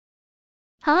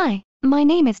Hi, my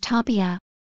name is Tapia.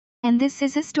 And this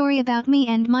is a story about me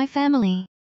and my family.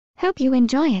 Hope you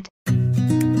enjoy it.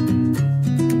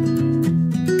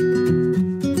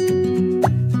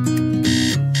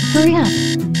 Hurry up.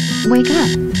 Wake up.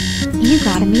 You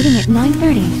got a meeting at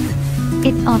 9:30.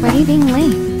 It's already being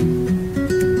late.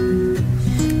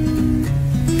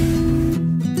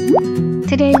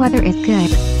 Today weather is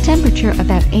good. Temperature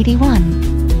about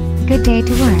 81. Good day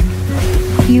to work.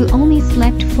 You only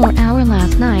slept 4 hours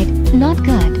last night, not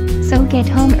good, so get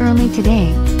home early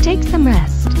today, take some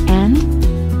rest, and?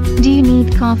 Do you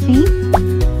need coffee?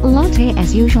 Latte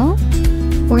as usual?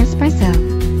 Or espresso?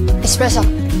 Espresso.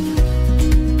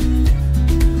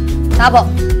 Apo.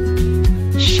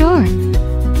 Sure.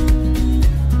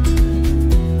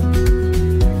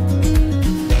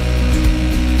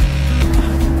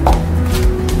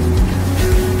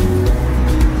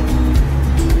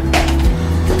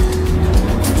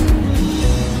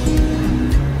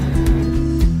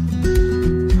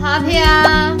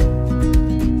 Tapia!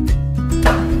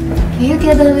 Can you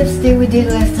get the lipstick we did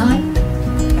last time?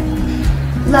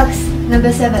 Lux,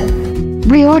 number 7.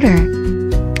 Reorder.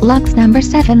 Lux number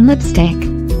 7 lipstick.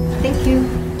 Thank you.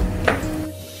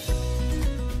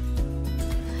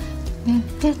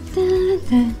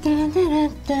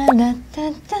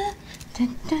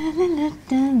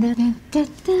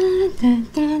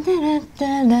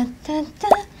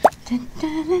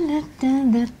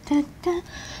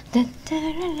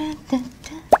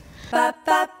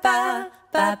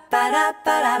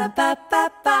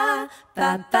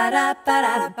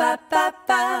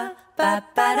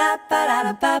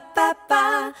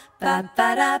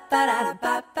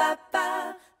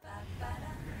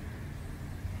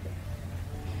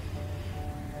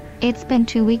 It's been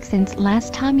 2 weeks since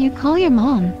last time you call your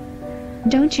mom.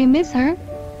 Don't you miss her?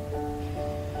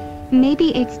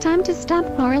 Maybe it's time to stop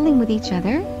quarreling with each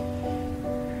other?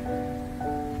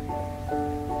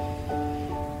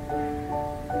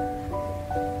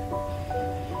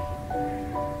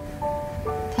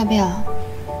 Tapia,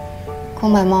 call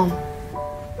my mom.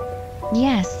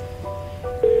 Yes.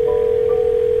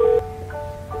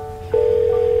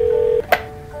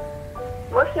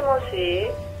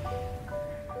 모시모시.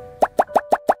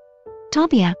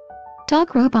 Tapia.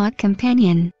 Dog robot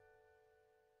companion.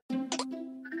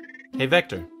 Hey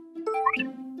Vector,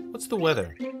 what's the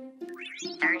weather?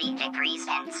 30 degrees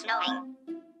and snowing.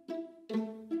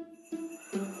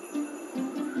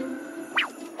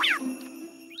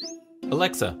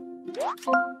 Alexa,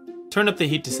 turn up the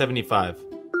heat to 75.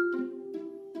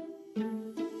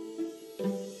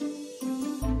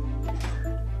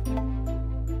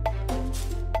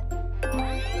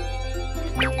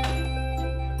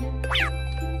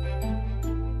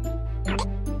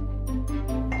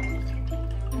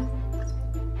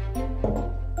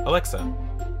 Alexa,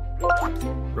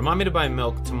 remind me to buy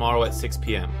milk tomorrow at 6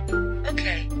 p.m.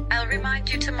 Okay, I'll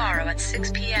remind you tomorrow at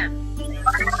 6 p.m.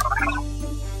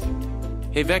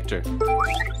 Hey Vector,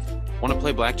 want to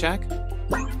play blackjack?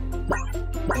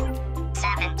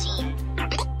 17.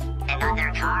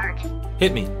 Another card.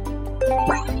 Hit me.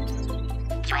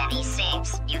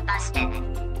 26. You busted.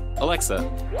 Alexa,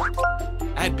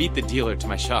 add Beat the Dealer to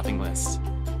my shopping list.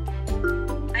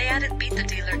 I added Beat the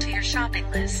Dealer to your shopping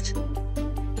list.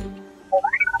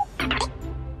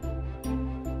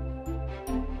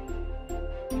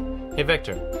 Hey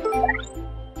Vector,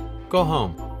 go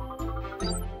home.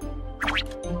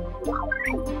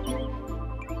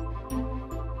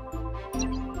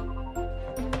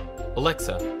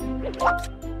 Alexa,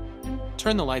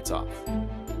 turn the lights off.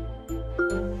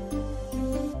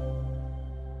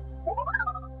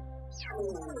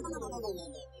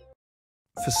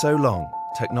 For so long,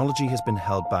 technology has been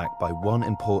held back by one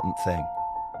important thing: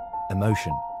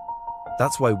 emotion.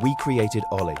 That's why we created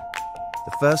Ollie,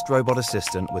 the first robot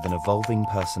assistant with an evolving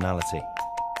personality.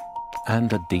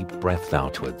 And a deep breath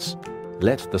outwards.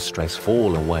 Let the stress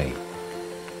fall away.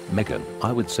 Megan,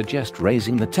 I would suggest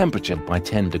raising the temperature by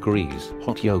 10 degrees.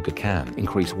 Hot yoga can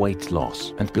increase weight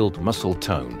loss and build muscle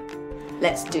tone.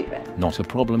 Let's do it. Not a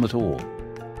problem at all.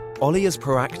 Ollie is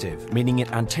proactive, meaning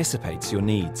it anticipates your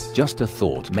needs. Just a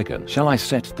thought, Megan. Shall I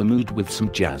set the mood with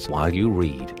some jazz while you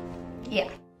read? Yeah.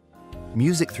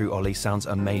 Music through Ollie sounds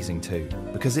amazing too,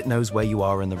 because it knows where you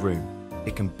are in the room.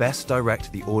 It can best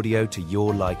direct the audio to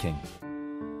your liking.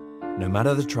 No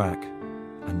matter the track,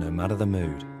 and no matter the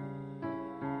mood.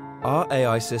 Our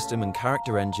AI system and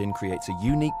character engine creates a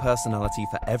unique personality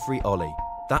for every Ollie.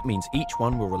 That means each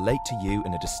one will relate to you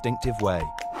in a distinctive way.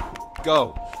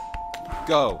 Go.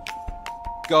 Go.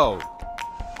 Go.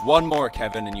 One more,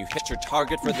 Kevin, and you've hit your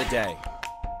target for the day.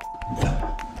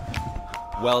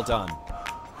 Well done.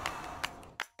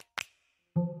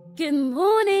 Good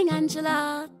morning,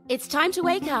 Angela. It's time to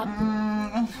wake up.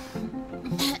 I'm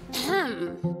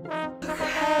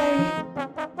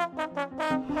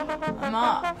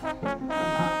up.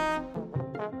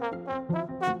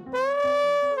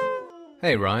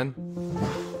 Hey, Ryan.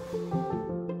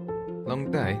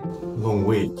 Long day? Long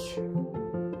week.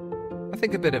 I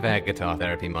think a bit of air guitar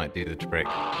therapy might do the trick.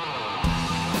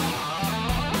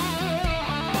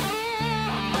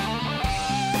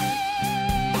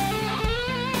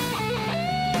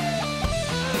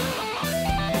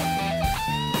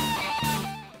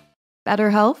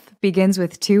 Better health begins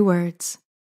with 2 words.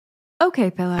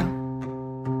 Okay, Pillow.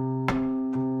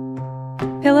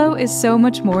 Pillow is so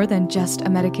much more than just a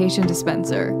medication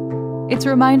dispenser. Its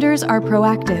reminders are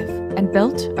proactive and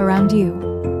built around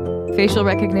you. Facial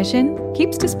recognition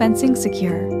keeps dispensing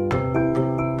secure.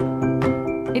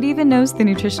 It even knows the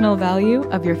nutritional value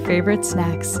of your favorite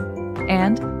snacks.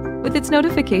 And with its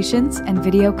notifications and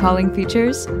video calling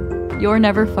features, you're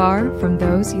never far from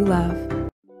those you love.